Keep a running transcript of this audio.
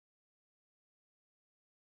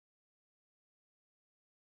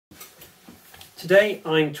Today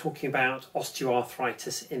I'm talking about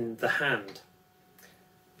osteoarthritis in the hand.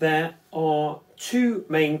 There are two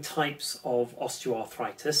main types of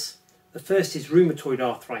osteoarthritis. The first is rheumatoid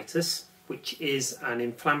arthritis, which is an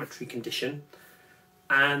inflammatory condition,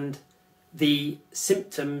 and the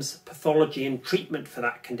symptoms, pathology and treatment for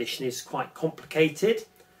that condition is quite complicated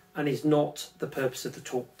and is not the purpose of the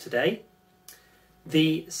talk today.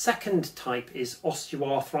 The second type is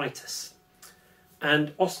osteoarthritis,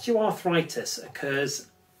 and osteoarthritis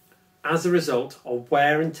occurs as a result of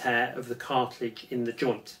wear and tear of the cartilage in the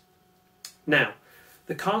joint. Now,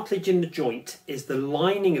 the cartilage in the joint is the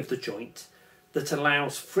lining of the joint that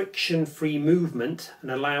allows friction-free movement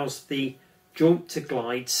and allows the joint to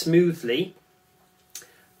glide smoothly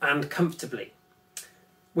and comfortably.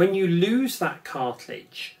 When you lose that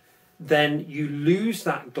cartilage, then you lose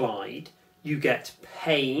that glide, you get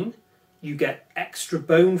pain, you get extra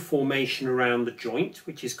bone formation around the joint,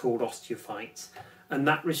 which is called osteophytes, and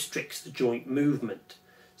that restricts the joint movement.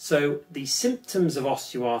 So the symptoms of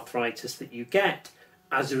osteoarthritis that you get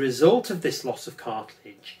as a result of this loss of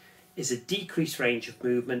cartilage is a decreased range of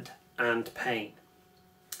movement and pain.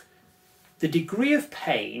 The degree of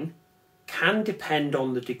pain can depend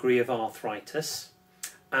on the degree of arthritis,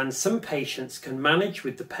 and some patients can manage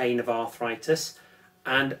with the pain of arthritis,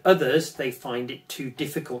 and others they find it too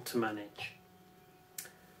difficult to manage.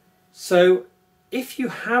 So if you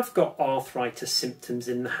have got arthritis symptoms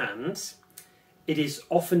in the hands, it is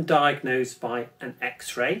often diagnosed by an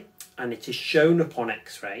X-ray, and it is shown upon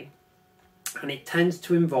X-ray, and it tends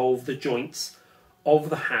to involve the joints of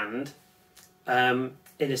the hand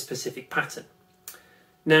in a specific pattern.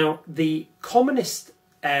 Now, the commonest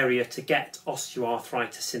area to get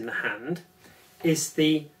osteoarthritis in the hand is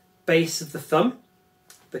the base of the thumb,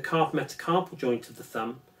 the calf metacarpal joint of the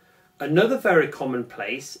thumb. Another very common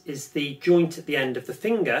place is the joint at the end of the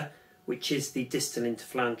finger, which is the distal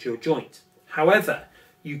interphalangeal joint. However,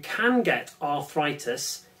 you can get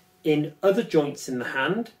arthritis in other joints in the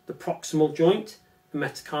hand, the proximal joint, the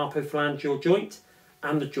metacarpophalangeal joint,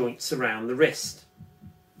 and the joints around the wrist.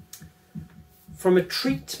 From a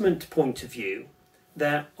treatment point of view,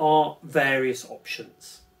 there are various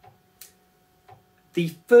options.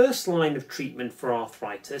 The first line of treatment for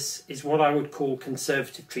arthritis is what I would call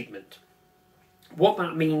conservative treatment. What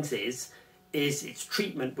that means is it's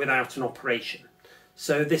treatment without an operation.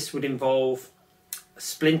 So this would involve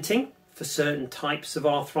splinting for certain types of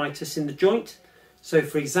arthritis in the joint. So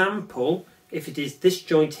for example, if it is this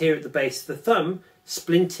joint here at the base of the thumb,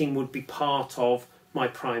 splinting would be part of my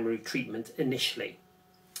primary treatment initially.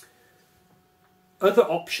 Other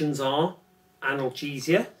options are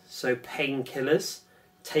analgesia, so painkillers,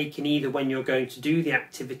 taken either when you're going to do the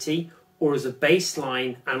activity or as a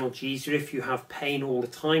baseline analgesia if you have pain all the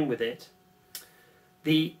time with it.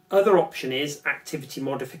 The other option is activity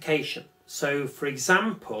modification. So for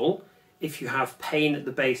example, if you have pain at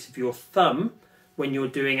the base of your thumb when you're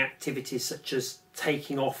doing activities such as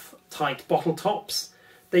taking off tight bottle tops,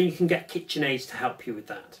 then you can get KitchenAid to help you with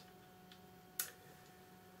that.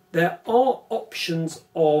 There are options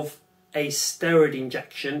of a steroid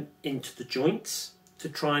injection into the joints to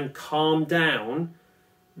try and calm down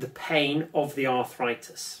the pain of the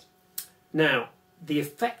arthritis. Now, the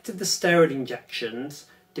effect of the steroid injections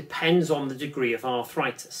depends on the degree of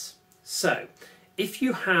arthritis. So, if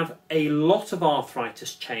you have a lot of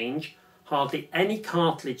arthritis change, hardly any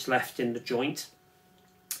cartilage left in the joint,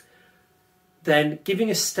 then giving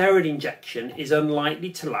a steroid injection is unlikely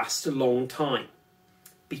to last a long time,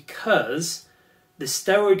 because the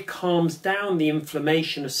steroid calms down the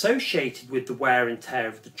inflammation associated with the wear and tear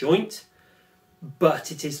of the joint,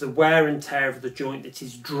 but it is the wear and tear of the joint that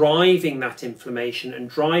is driving that inflammation and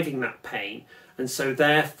driving that pain, and so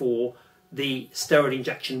therefore the steroid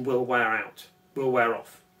injection will wear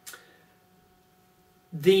off.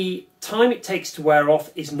 The time it takes to wear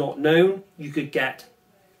off is not known. You could get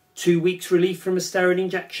 2 weeks relief from a steroid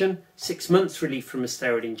injection, 6 months relief from a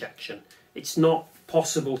steroid injection. It's not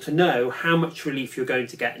possible to know how much relief you're going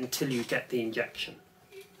to get until you get the injection.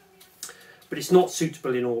 But it's not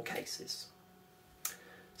suitable in all cases.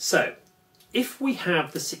 So, if we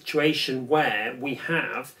have the situation where we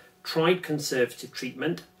have tried conservative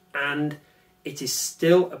treatment and it is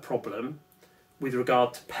still a problem with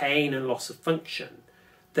regard to pain and loss of function,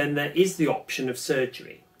 then there is the option of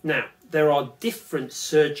surgery. Now, there are different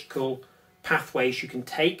surgical pathways you can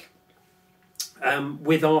take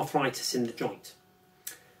with arthritis in the joint.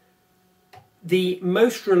 The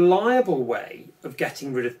most reliable way of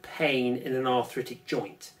getting rid of pain in an arthritic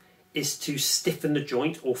joint is to stiffen the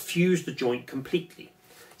joint or fuse the joint completely.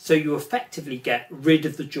 So you effectively get rid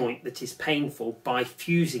of the joint that is painful by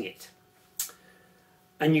fusing it.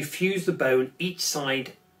 and you fuse the bone each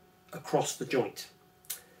side across the joint.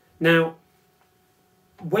 Now,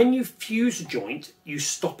 when you fuse a joint, you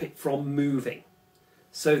stop it from moving.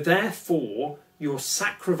 So therefore, you're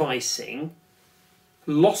sacrificing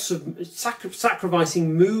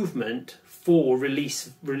sacrificing movement for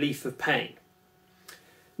relief of pain.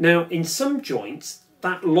 Now, in some joints,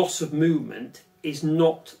 that loss of movement is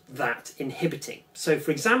not that inhibiting. So, for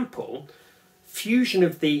example, fusion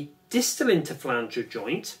of the distal interphalangeal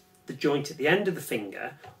joint, the joint at the end of the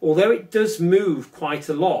finger, although it does move quite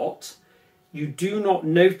a lot, you do not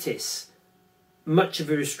notice much of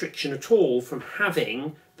a restriction at all from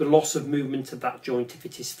having the loss of movement of that joint if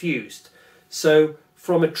it is fused. So,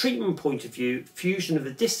 from a treatment point of view, fusion of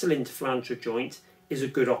the distal interphalangeal joint is a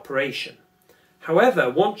good operation. However,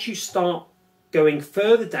 once you start going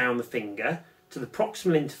further down the finger to the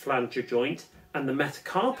proximal interphalangeal joint and the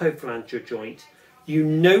metacarpophalangeal joint, you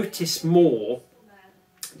notice more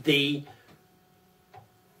the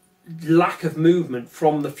lack of movement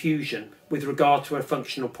from the fusion with regard to a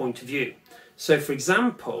functional point of view. So, for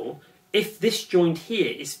example, if this joint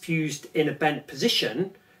here is fused in a bent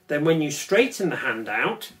position, then when you straighten the hand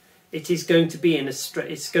out, it is going to be in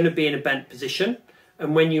a bent position,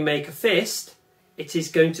 and when you make a fist, it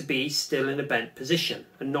is going to be still in a bent position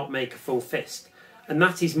and not make a full fist. And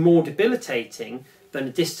that is more debilitating than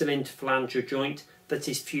a distal interphalangeal joint that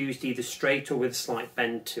is fused either straight or with a slight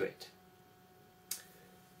bend to it.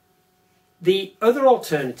 The other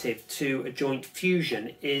alternative to a joint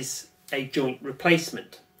fusion is a joint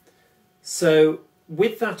replacement. So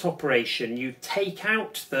with that operation, you take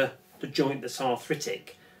out the joint that's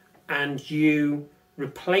arthritic and you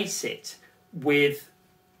replace it with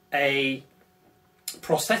a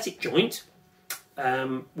prosthetic joint,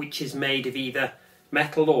 which is made of either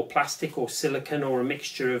metal or plastic or silicone or a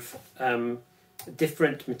mixture of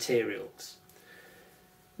different materials.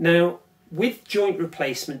 Now, with joint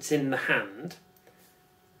replacements in the hand,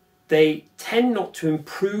 they tend not to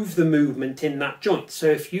improve the movement in that joint. So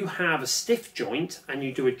if you have a stiff joint and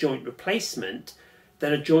you do a joint replacement,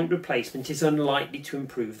 then a joint replacement is unlikely to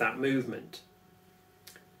improve that movement.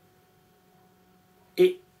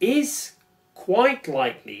 It is quite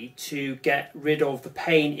likely to get rid of the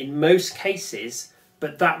pain in most cases,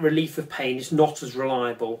 but that relief of pain is not as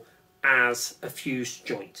reliable as a fused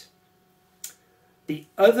joint. The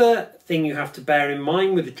other thing you have to bear in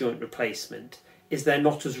mind with a joint replacement is they're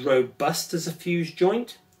not as robust as a fused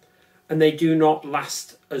joint, and they do not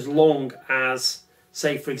last as long as,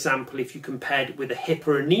 say, for example, if you compared it with a hip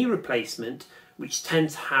or a knee replacement, which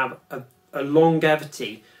tends to have a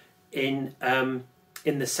longevity in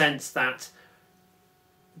the sense that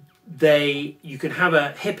you can have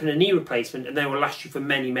a hip and a knee replacement and they will last you for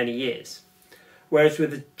many, many years. Whereas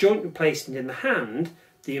with a joint replacement in the hand,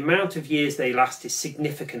 the amount of years they last is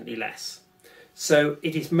significantly less. So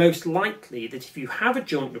it is most likely that if you have a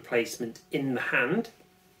joint replacement in the hand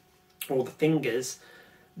or the fingers,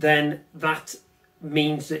 then that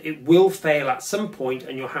means that it will fail at some point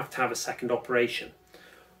and you'll have to have a second operation.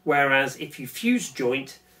 Whereas if you fuse a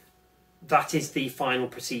joint, that is the final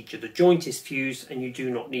procedure. The joint is fused and you do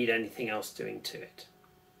not need anything else doing to it.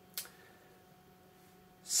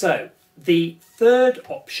 So the third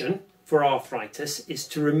option for arthritis is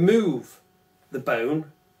to remove the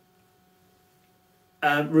bone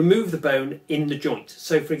in the joint.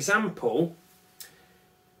 So for example,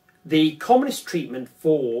 the commonest treatment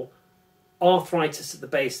for arthritis at the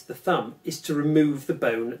base of the thumb is to remove the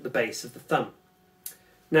bone at the base of the thumb.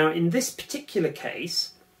 Now in this particular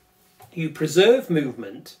case, you preserve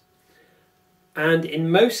movement and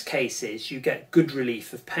in most cases you get good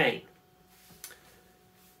relief of pain.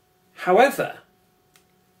 However,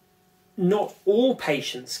 not all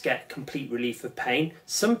patients get complete relief of pain.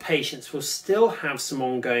 Some patients will still have some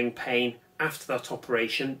ongoing pain after that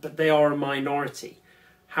operation, but they are a minority.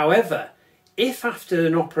 However, if after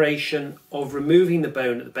an operation of removing the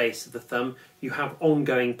bone at the base of the thumb you have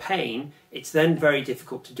ongoing pain, it's then very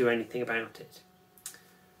difficult to do anything about it.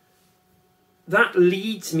 That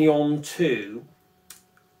leads me on to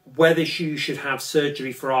whether you should have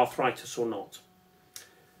surgery for arthritis or not.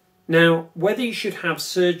 Now, whether you should have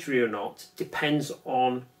surgery or not depends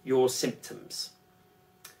on your symptoms.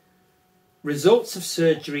 Results of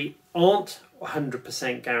surgery aren't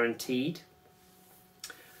 100% guaranteed,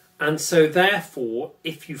 and so therefore,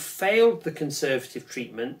 if you failed the conservative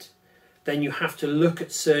treatment, then you have to look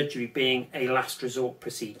at surgery being a last resort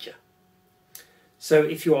procedure. So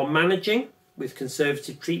if you are managing with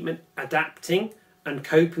conservative treatment, adapting and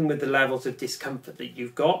coping with the levels of discomfort that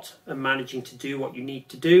you've got and managing to do what you need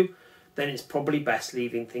to do, then it's probably best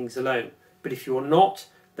leaving things alone. But if you're not,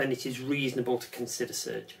 then it is reasonable to consider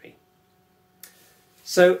surgery.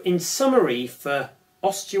 So in summary, for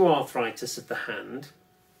osteoarthritis of the hand,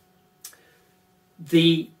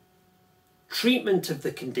 the treatment of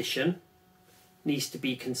the condition needs to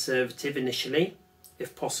be conservative initially,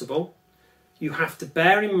 if possible. You have to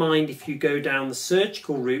bear in mind, if you go down the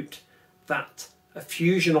surgical route, that a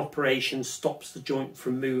fusion operation stops the joint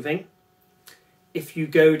from moving. If you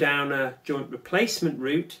go down a joint replacement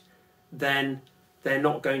route, then they're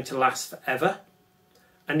not going to last forever.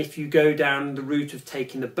 And if you go down the route of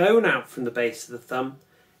taking the bone out from the base of the thumb,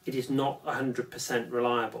 it is not 100%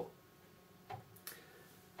 reliable.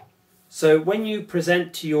 So when you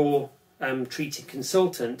present to your treating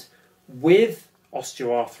consultant with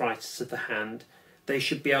osteoarthritis of the hand, they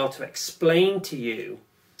should be able to explain to you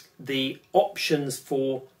the options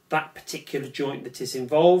for that particular joint that is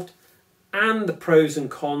involved and the pros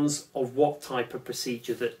and cons of what type of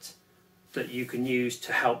procedure that you can use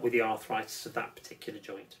to help with the arthritis of that particular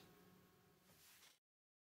joint.